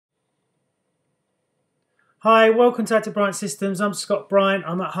Hi, welcome to Active Bryant Systems. I'm Scott Bryant.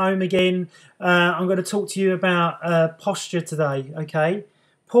 I'm at home again. I'm going to talk to you about posture today, okay?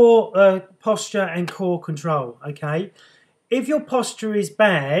 Poor posture and core control, okay? If your posture is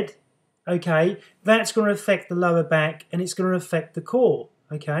bad, okay, that's going to affect the lower back and it's going to affect the core,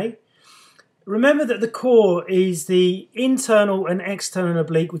 okay? Remember that the core is the internal and external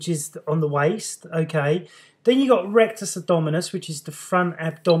oblique, which is on the waist, okay? Then you got rectus abdominis, which is the front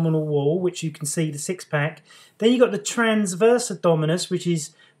abdominal wall, which you can see the six-pack. Then you got the transverse abdominis, which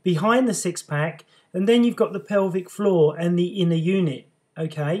is behind the six-pack. And then you've got the pelvic floor and the inner unit,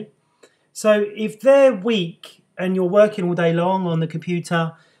 okay? So if they're weak and you're working all day long on the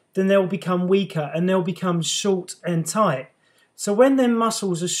computer, then they'll become weaker and they'll become short and tight. So when their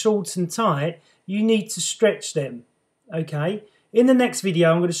muscles are short and tight, you need to stretch them, okay? In the next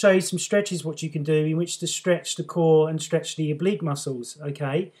video, I'm going to show you some stretches, what you can do in which to stretch the core and stretch the oblique muscles,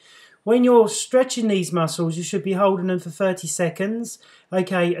 okay? When you're stretching these muscles, you should be holding them for 30 seconds,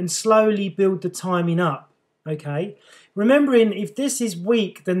 okay, and slowly build the timing up, okay? Remembering, if this is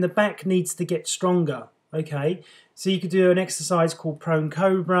weak, then the back needs to get stronger, okay? So you could do an exercise called prone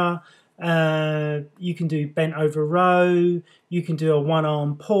cobra. You can do bent over row, you can do a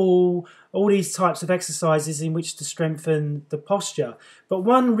one-arm pull, all these types of exercises in which to strengthen the posture. But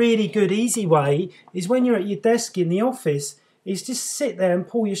one really good easy way is when you're at your desk in the office is just sit there and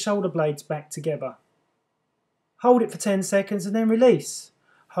pull your shoulder blades back together. Hold it for 10 seconds and then release.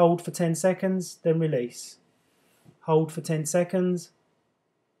 Hold for 10 seconds, then release. Hold for 10 seconds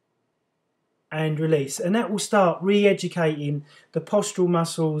and release, and that will start re-educating the postural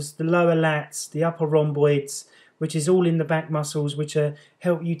muscles, the lower lats, the upper rhomboids, which is all in the back muscles, which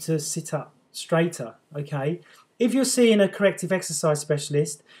help you to sit up straighter, okay? If you're seeing a corrective exercise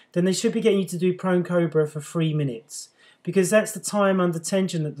specialist, then they should be getting you to do prone cobra for 3 minutes, because that's the time under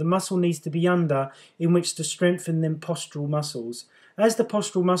tension that the muscle needs to be under in which to strengthen them postural muscles. As the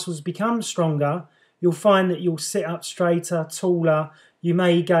postural muscles become stronger, you'll find that you'll sit up straighter, taller. You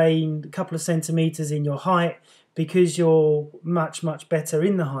may gain a couple of centimetres in your height because you're much, much better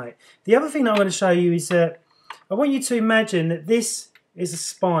in the height. The other thing that I'm going to show you is that I want you to imagine that this is a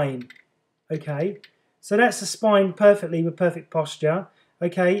spine, okay? So that's a spine perfectly with perfect posture,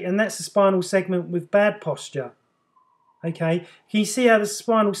 okay? And that's a spinal segment with bad posture, okay? Can you see how the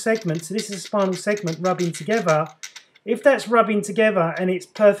spinal segment, so this is a spinal segment rubbing together. If that's rubbing together and it's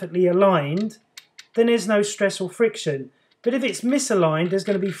perfectly aligned, then there's no stress or friction. But if it's misaligned, there's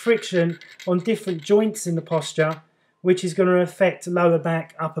going to be friction on different joints in the posture, which is going to affect lower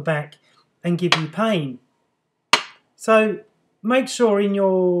back, upper back, and give you pain. So make sure in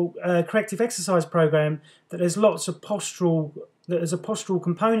your corrective exercise program that there's lots of postural, that there's a postural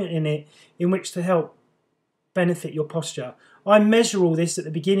component in it in which to help benefit your posture. I measure all this at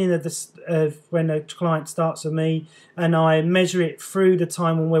the beginning of when a client starts with me, and I measure it through the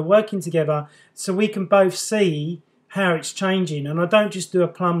time when we're working together so we can both see how it's changing. And I don't just do a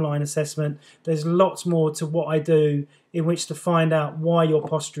plumb line assessment. There's lots more to what I do in which to find out why your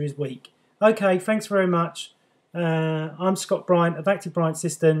posture is weak. Okay, thanks very much. I'm Scott Bryant of Active Bryant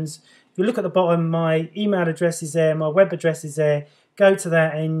Systems. If you look at the bottom, my email address is there, my web address is there. Go to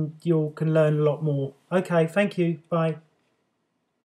that and you can learn a lot more. Okay, thank you. Bye.